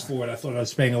 $5 for it. I thought I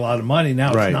was paying a lot of money. Now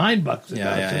it's $9 a dozen.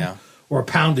 Yeah. Or a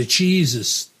pound of cheese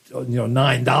is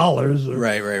 $9.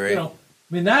 Right.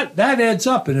 That adds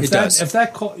up, and if that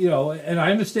and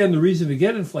I understand the reason to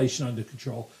get inflation under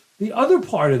control. The other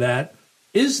part of that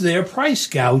is there price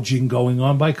gouging going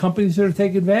on by companies that are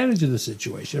taking advantage of the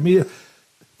situation.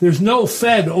 there's no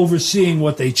Fed overseeing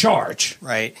what they charge.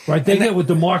 Right. Right. They get what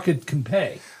the market can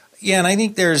pay. Yeah, and I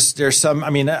think there's some.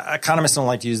 I mean, economists don't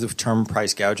like to use the term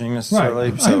price gouging necessarily.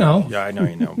 Right. So, I know. Yeah, I know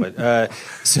you know, but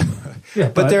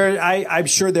but I'm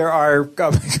sure there are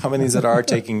companies that are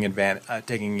taking advantage Well,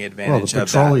 the of that.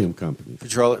 petroleum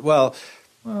companies. Well,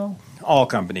 all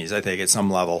companies, I think, at some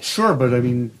level. Sure, but I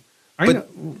mean,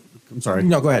 I'm sorry.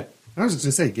 No, go ahead. I was just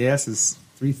going to say gas is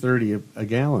 $3.30 a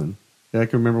gallon. I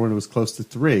can remember when it was close to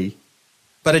 $3.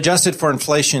 But adjusted for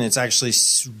inflation, it's actually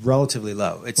relatively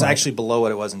low. It's actually below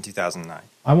what it was in 2009.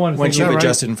 I want to once you've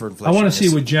adjusted for inflation. I want to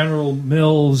see what General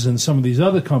Mills and some of these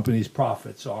other companies'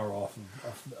 profits are off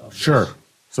of Sure. this.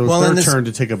 So it's their turn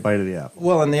to take a bite of the apple.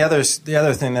 Well, and the other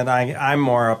thing that I'm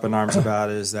more up in arms about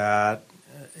is that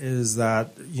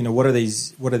what are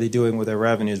they doing with their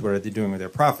revenues? What are they doing with their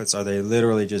profits? Are they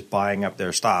literally just buying up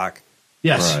their stock?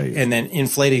 Yes, right. And then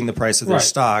inflating the price of their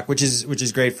stock, which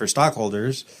is great for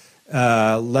stockholders.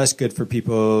 Less good for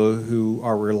people who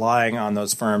are relying on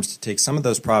those firms to take some of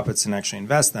those profits and actually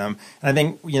invest them. And I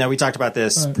think, we talked about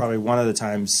this probably one of the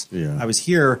times I was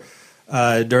here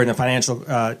during the financial,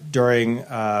 I'm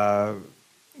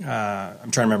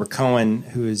trying to remember, Cohen,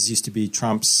 who used to be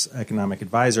Trump's economic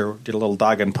advisor, did a little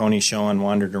dog and pony show and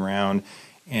wandered around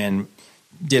and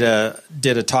did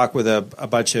a talk with a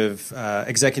bunch of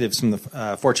executives from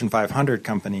the Fortune 500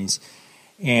 companies.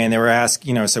 And they were asked,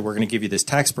 said, we're going to give you this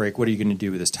tax break. What are you going to do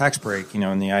with this tax break?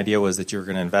 And the idea was that you were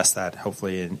going to invest that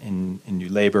hopefully in new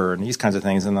labor and these kinds of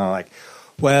things. And they're like,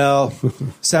 well,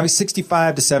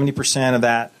 65 to 70% of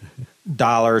that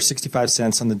dollar, 65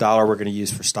 cents on the dollar, we're going to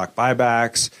use for stock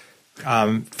buybacks.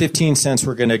 15 cents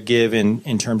we're going to give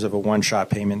in terms of a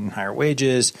one-shot payment and higher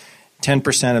wages.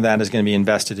 10% of that is going to be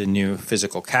invested in new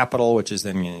physical capital, which is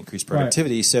then going to increase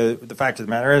productivity. Right. So the fact of the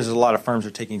matter is a lot of firms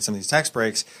are taking some of these tax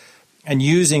breaks and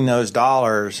using those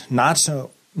dollars not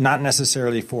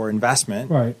necessarily for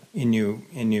investment in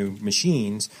new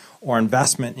machines or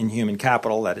investment in human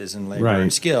capital, that is in labor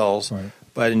and skills,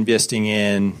 but investing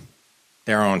in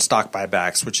their own stock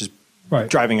buybacks, which is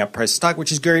driving up price of stock,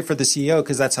 which is great for the CEO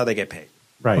because that's how they get paid.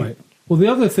 Right. Well, the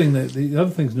other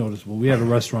thing's noticeable. We had a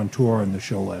restaurateur on the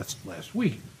show last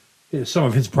week. Some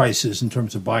of his prices in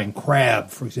terms of buying crab,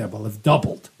 for example, have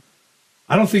doubled.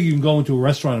 I don't think you can go into a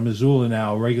restaurant in Missoula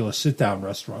now, a regular sit-down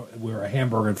restaurant, where a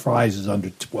hamburger and fries is under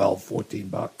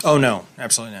 $12-14. Oh, no,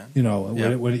 absolutely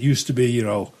not. When it used to be,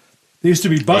 there used to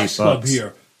be Bucks Club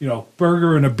here,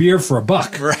 burger and a beer for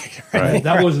 $1. Right.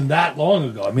 That wasn't that long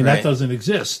ago. I mean, that doesn't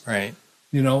exist. Right.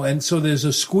 And so there's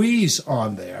a squeeze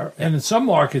on there. And in some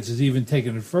markets, it's even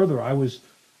taken it further. I was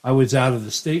out of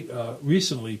the state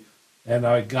recently, and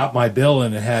I got my bill,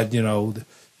 and it had,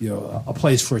 a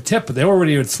place for a tip, but they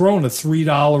already had thrown a $3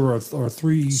 or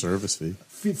 $3 service fee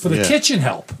for the kitchen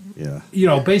help. Yeah.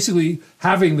 Basically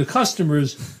having the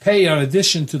customers pay in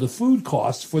addition to the food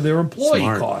costs for their employee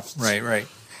costs. Right.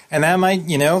 And that might,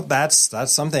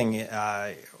 that's something.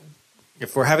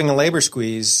 If we're having a labor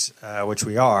squeeze, which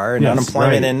we are, and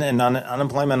unemployment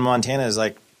unemployment in Montana is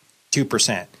like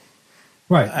 2%.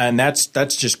 Right. And that's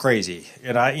just crazy.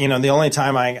 And the only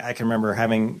time I can remember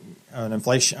having an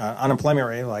unemployment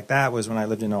rate like that was when I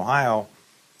lived in Ohio.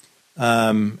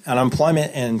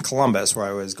 Unemployment in Columbus, where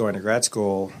I was going to grad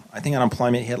school, I think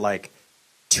unemployment hit like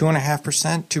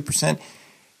 2.5%, 2%,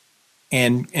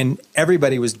 and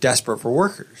everybody was desperate for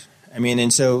workers. I mean,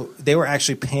 and so they were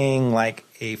actually paying like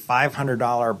a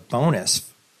 $500 bonus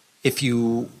if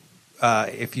you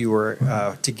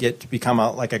were to become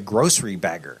a grocery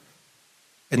bagger.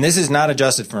 And this is not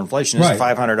adjusted for inflation. This is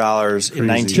 $500 in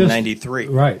 1993.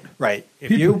 Right.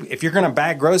 If you're going to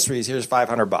bag groceries, here's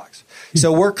 $500.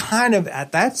 So we're kind of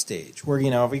at that stage where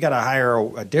if we got to hire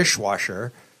a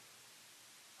dishwasher,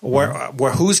 where are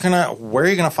you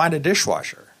going to find a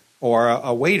dishwasher or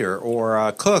a waiter or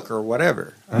a cook or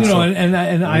whatever?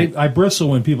 I bristle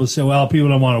when people say, "Well, people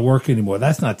don't want to work anymore."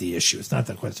 That's not the issue. It's not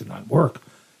the question of not work.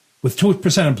 With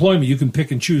 2% employment, you can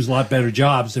pick and choose a lot better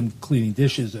jobs than cleaning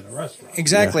dishes in a restaurant.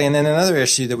 Exactly. Yeah. And then another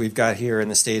issue that we've got here in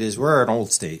the state is we're an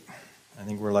old state. I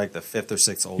think we're like the 5th or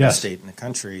 6th oldest state in the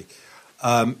country.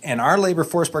 And our labor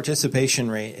force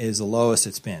participation rate is the lowest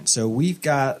it's been. So we've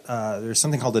got there's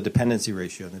something called the dependency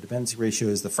ratio. And the dependency ratio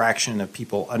is the fraction of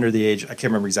people under the age – I can't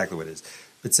remember exactly what it is.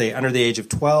 But say under the age of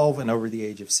 12 and over the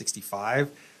age of 65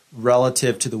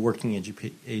 relative to the working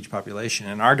age population.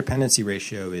 And our dependency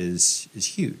ratio is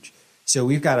huge. So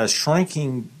we've got a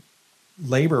shrinking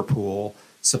labor pool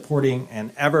supporting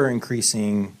an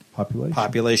ever-increasing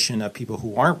population of people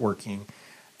who aren't working.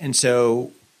 And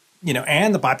so,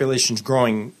 and the population's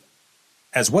growing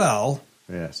as well.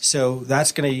 Yes. So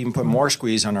that's going to even put more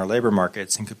squeeze on our labor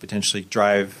markets and could potentially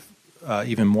drive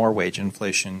even more wage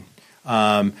inflation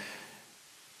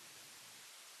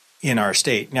in our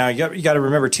state. Now, you got to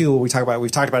remember, too, we've talked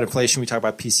about inflation, we talk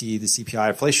about PCE, the CPI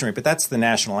inflation rate, but that's the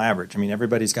national average. I mean,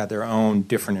 everybody's got their own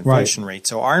different inflation rate.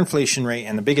 So our inflation rate,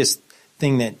 and the biggest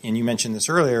thing that, and you mentioned this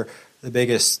earlier, the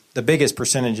biggest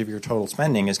percentage of your total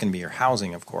spending is going to be your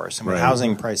housing, of course. And with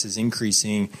housing prices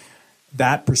increasing,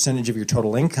 that percentage of your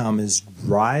total income is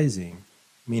rising,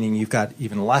 meaning you've got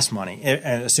even less money,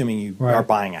 assuming you are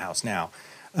buying a house now,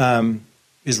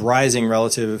 is rising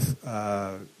relative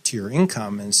to your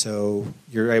income, and so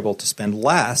you're able to spend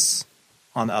less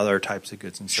on other types of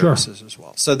goods and services as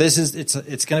well. So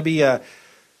it's going to be a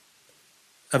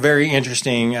very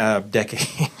interesting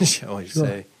decade, shall we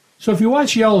say. So if you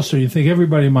watch Yellowstone, you think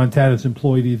everybody in Montana is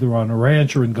employed either on a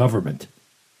ranch or in government.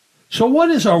 So what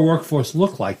does our workforce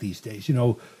look like these days? You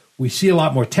know, we see a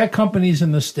lot more tech companies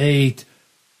in the state.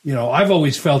 You know, I've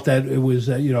always felt that it was,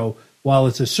 while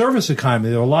it's a service economy,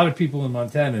 there are a lot of people in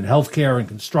Montana in healthcare and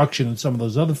construction and some of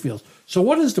those other fields. So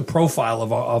what does the profile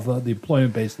of the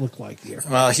employment base look like here?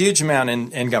 Well, a huge amount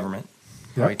in government,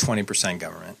 probably 20%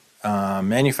 government.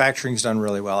 Manufacturing's done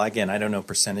really well. Again, I don't know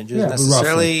percentages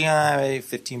necessarily.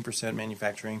 15%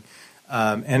 manufacturing,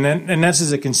 and this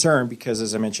is a concern because,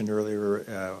 as I mentioned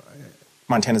earlier,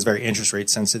 Montana's very interest rate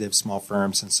sensitive, small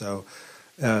firms, and so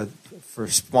for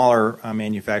smaller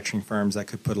manufacturing firms, that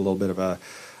could put a little bit of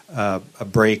a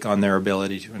brake on their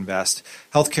ability to invest.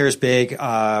 Healthcare is big.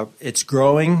 It's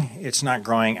growing. It's not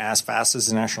growing as fast as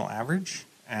the national average,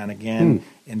 and again,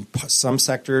 in some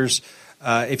sectors.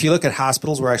 If you look at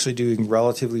hospitals, we're actually doing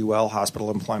relatively well.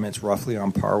 Hospital employment's roughly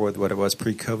on par with what it was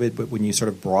pre-COVID, but when you sort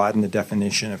of broaden the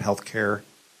definition of healthcare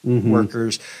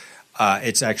workers,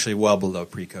 it's actually well below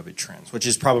pre-COVID trends, which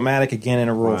is problematic, again, in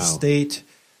a rural state.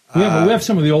 We have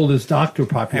some of the oldest doctor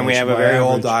population. And we have a very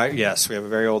old we have a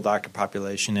very old doctor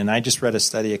population. And I just read a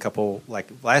study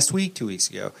last week, 2 weeks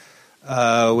ago,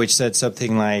 which said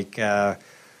something like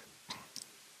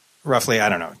roughly,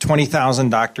 20,000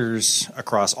 doctors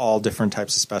across all different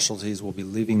types of specialties will be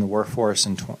leaving the workforce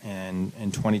in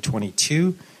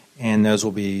 2022, and those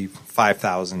will be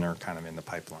 5,000 are kind of in the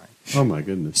pipeline. Oh, my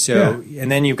goodness. So, and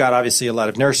then you've got obviously a lot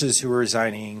of nurses who are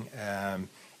resigning.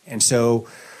 And so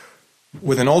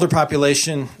with an older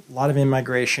population, a lot of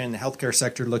in-migration, the healthcare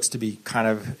sector looks to be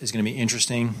is going to be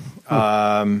interesting,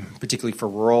 particularly for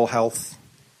rural health.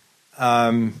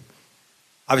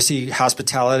 Obviously,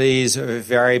 hospitality is a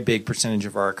very big percentage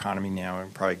of our economy now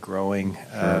and probably growing.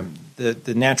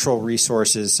 The natural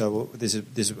resources, so this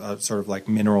is sort of like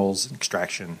minerals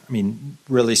extraction. I mean,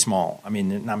 really small. I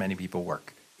mean, not many people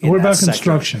work in what about sector.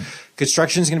 construction?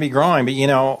 Construction is going to be growing, but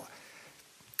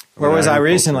where was I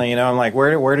recently? I'm like,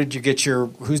 where did you get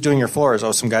who's doing your floors?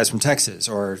 Oh, some guys from Texas,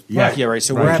 or So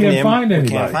we're having we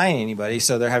can't find anybody,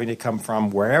 so they're having to come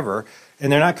from wherever.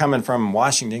 And they're not coming from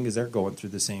Washington because they're going through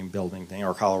the same building thing,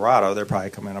 or Colorado. They're probably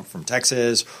coming up from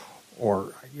Texas,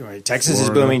 or Texas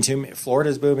is booming too.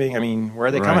 Florida's booming. I mean, where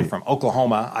are they coming from?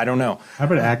 Oklahoma. I don't know. How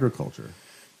about agriculture?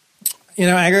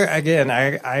 Again,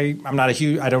 I'm not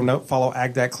I don't follow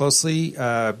ag that closely.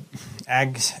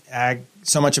 Ag.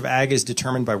 So much of ag is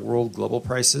determined by world global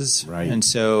prices, and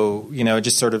so it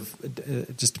just sort of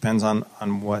it just depends on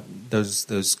what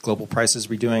those global prices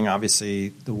we're doing. Obviously,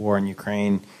 the war in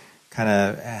Ukraine kind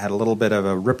of had a little bit of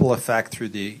a ripple effect through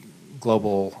the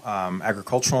global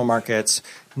agricultural markets.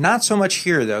 Not so much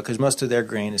here, though, because most of their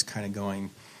grain is kind of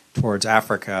going towards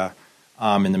Africa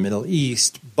in the Middle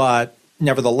East. But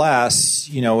nevertheless,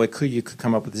 you could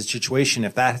come up with a situation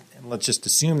if that, let's just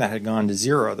assume that had gone to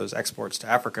zero, those exports to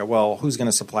Africa. Well, who's going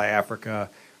to supply Africa?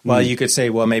 Well, you could say,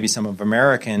 well, maybe some of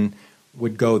American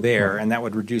would go there, and that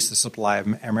would reduce the supply of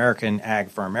American ag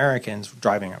for Americans,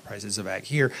 driving up prices of ag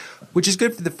here, which is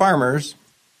good for the farmers,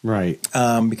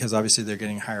 because obviously they're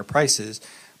getting higher prices.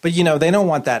 But, they don't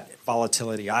want that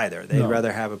volatility either. They'd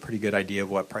rather have a pretty good idea of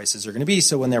what prices are going to be,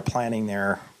 so when they're planting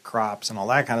their crops and all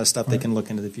that kind of stuff, they can look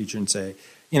into the future and say,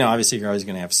 obviously you're always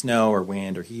going to have snow or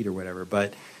wind or heat or whatever,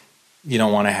 but you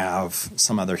don't want to have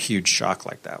some other huge shock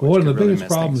like that. Well, one of the biggest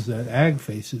problems that ag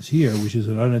faces here, which is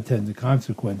an unintended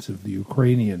consequence of the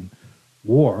Ukrainian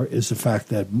war, is the fact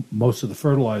that most of the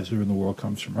fertilizer in the world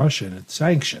comes from Russia, and it's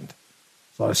sanctioned.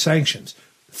 There's a lot of sanctions.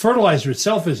 The fertilizer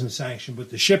itself isn't sanctioned,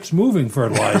 but the ships moving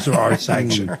fertilizer are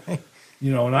sanctioned.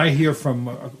 And I hear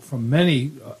from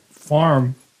many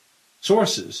farm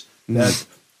sources that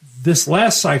this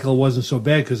last cycle wasn't so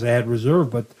bad because they had reserve,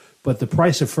 but the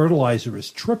price of fertilizer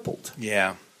is tripled.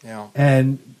 Yeah.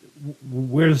 And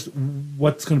what's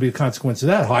going to be the consequence of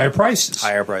that? Higher prices.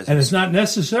 And it's not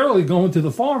necessarily going to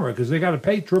the farmer because they got to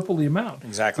pay triple the amount.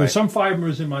 Exactly. So some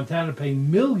farmers in Montana pay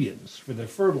millions for their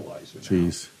fertilizer.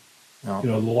 Jeez.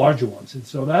 the larger ones. And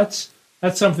so that's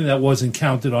something that wasn't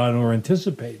counted on or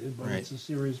anticipated, but it's a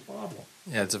serious problem.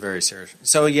 Yeah, it's a very serious.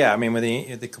 So yeah, I mean, with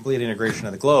the complete integration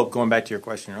of the globe, going back to your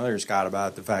question earlier, Scott,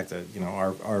 about the fact that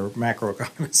our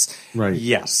macroeconomists, right?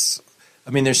 Yes,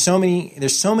 I mean, there's so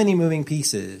many moving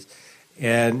pieces,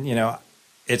 and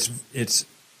it's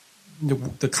the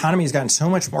economy has gotten so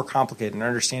much more complicated, and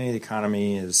understanding the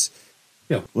economy is.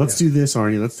 Yeah. Let's do this,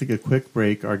 Arnie. Let's take a quick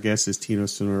break. Our guest is Tino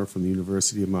Sonora from the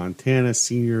University of Montana,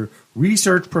 senior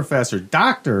research professor,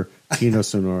 Dr. Tino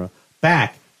Sonora.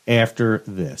 Back after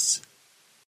this.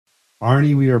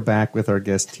 Arnie, we are back with our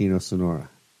guest, Tino Sonora.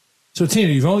 So, Tino,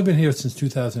 you've only been here since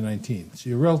 2019, so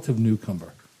you're a relative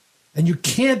newcomer. And you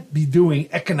can't be doing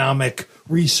economic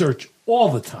research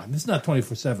all the time. It's not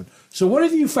 24/7. So what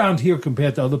have you found here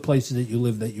compared to other places that you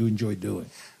live that you enjoy doing?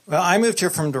 Well, I moved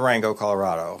here from Durango,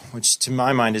 Colorado, which to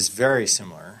my mind is very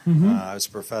similar. I was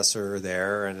a professor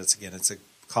there, and it's a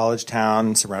college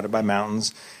town surrounded by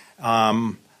mountains.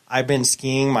 I've been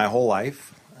skiing my whole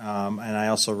life, and I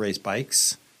also race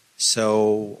bikes.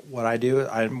 So what I do,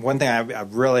 one thing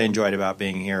I've really enjoyed about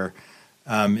being here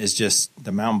is just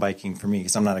the mountain biking for me,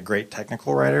 because I'm not a great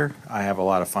technical rider. I have a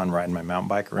lot of fun riding my mountain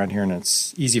bike around here, and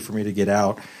it's easy for me to get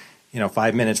out.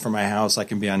 5 minutes from my house, I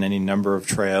can be on any number of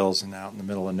trails and out in the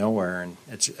middle of nowhere, and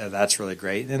that's really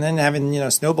great. And then having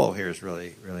Snowball here is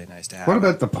really, really nice to have. What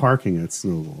about the parking at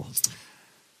Snowball?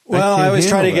 Well, I always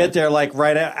try to get there like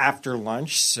right after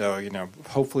lunch, so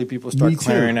hopefully people start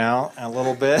clearing out a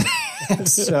little bit.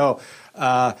 So,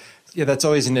 that's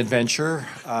always an adventure.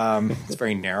 It's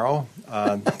very narrow.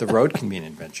 The road can be an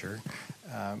adventure.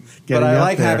 But I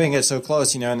like having it so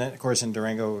close, and then, of course, in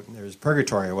Durango, there's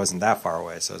Purgatory. It wasn't that far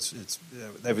away, so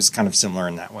it was kind of similar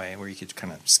in that way, where you could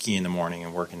kind of ski in the morning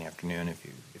and work in the afternoon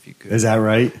if you could. Is that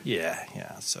right?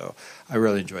 Yeah. So I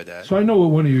really enjoyed that. So I know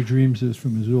what one of your dreams is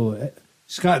from Missoula.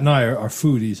 Scott and I are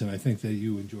foodies, and I think that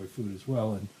you enjoy food as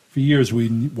well. And for years, we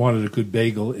wanted a good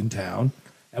bagel in town.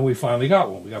 And we finally got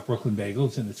one. We got Brooklyn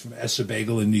Bagels, and it's from Essa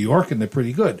Bagel in New York, and they're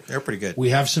pretty good. They're pretty good. We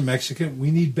have some Mexican. We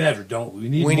need better, don't we? We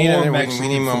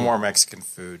need more Mexican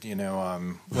food.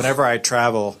 Whenever I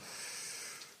travel,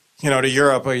 to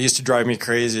Europe, it used to drive me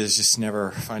crazy is just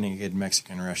never finding a good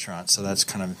Mexican restaurant. So that's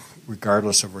kind of,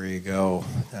 regardless of where you go,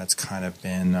 that's kind of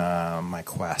been my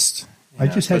quest. I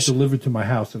just had delivered to my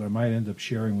house, and I might end up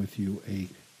sharing with you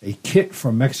a kit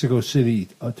from Mexico City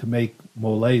to make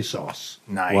mole sauce.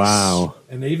 Nice. Wow.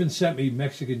 And they even sent me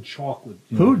Mexican chocolate.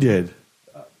 Who did?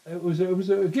 It was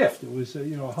a gift. It was a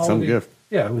holiday. Some gift.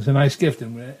 Yeah, it was a nice gift,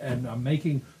 and I'm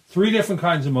making 3 different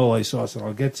kinds of mole sauce, and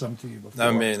I'll get some to you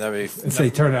before. That'd be if they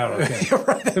turn out okay.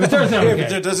 Right. If it turns out okay.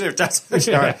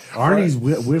 Right. Arnie's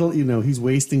whittle. He's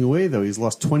wasting away though. He's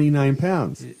lost 29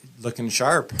 pounds. Looking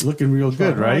sharp. Looking real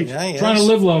good, right? Yeah, trying to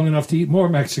live long enough to eat more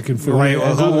Mexican food. Right,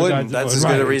 well, who wouldn't? That's as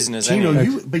good a reason as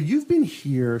any. But you've been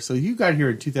here, so you got here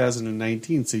in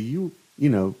 2019, so you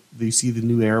see the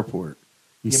new airport.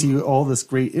 You see all this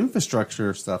great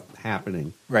infrastructure stuff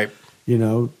happening. Right.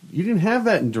 You didn't have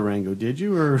that in Durango, did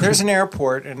you? Or there's an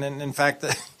airport, and then, in fact,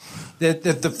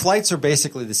 the flights are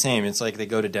basically the same. It's like they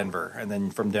go to Denver, and then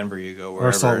from Denver you go wherever.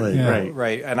 Or Salt Lake,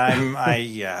 right. And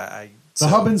the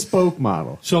hub and spoke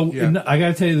model. So I got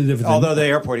to tell you the difference. Although the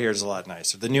airport here is a lot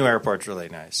nicer. The new airport's really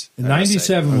nice. In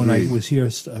 97, when I was here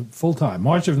full time,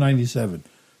 March of 97,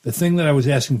 the thing that I was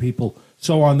asking people,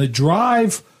 so on the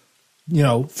drive,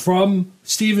 from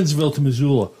Stevensville to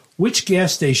Missoula, which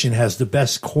gas station has the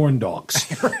best corn dogs?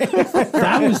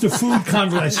 That was the food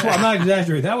conversation. I'm not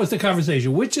exaggerating. That was the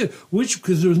conversation. Which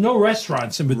because there was no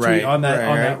restaurants in between on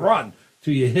that run.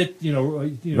 Till you hit,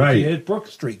 till you hit Brook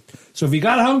Street. So if you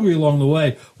got hungry along the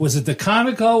way, was it the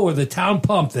Conoco or the Town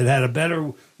Pump that had a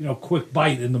better, quick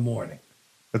bite in the morning?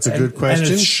 That's a good question.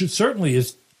 And it certainly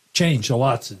has changed a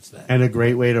lot since then. And a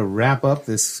great way to wrap up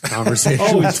this conversation.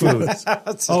 Always food.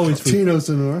 Always food. Tino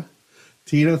Sonora.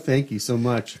 Tino, thank you so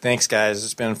much. Thanks, guys.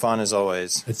 It's been fun as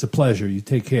always. It's a pleasure. You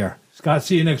take care. Scott,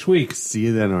 see you next week. See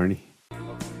you then, Arnie.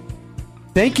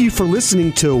 Thank you for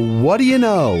listening to What Do You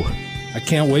Know? I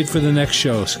can't wait for the next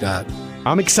show, Scott.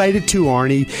 I'm excited too,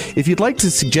 Arnie. If you'd like to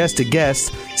suggest a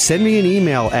guest, send me an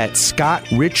email at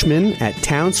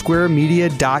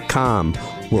scottrichman@townsquaremedia.com.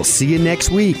 We'll see you next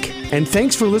week. And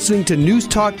thanks for listening to News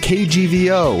Talk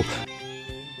KGVO.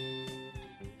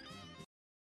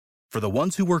 For the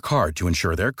ones who work hard to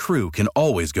ensure their crew can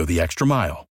always go the extra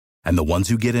mile, and the ones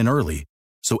who get in early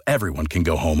so everyone can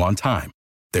go home on time,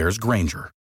 there's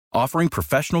Grainger, offering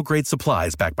professional-grade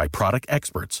supplies backed by product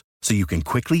experts so you can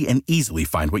quickly and easily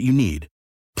find what you need.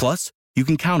 Plus, you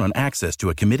can count on access to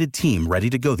a committed team ready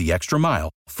to go the extra mile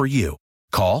for you.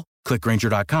 Call, click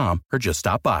Grainger.com, or just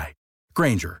stop by.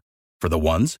 Grainger, for the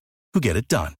ones who get it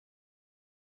done.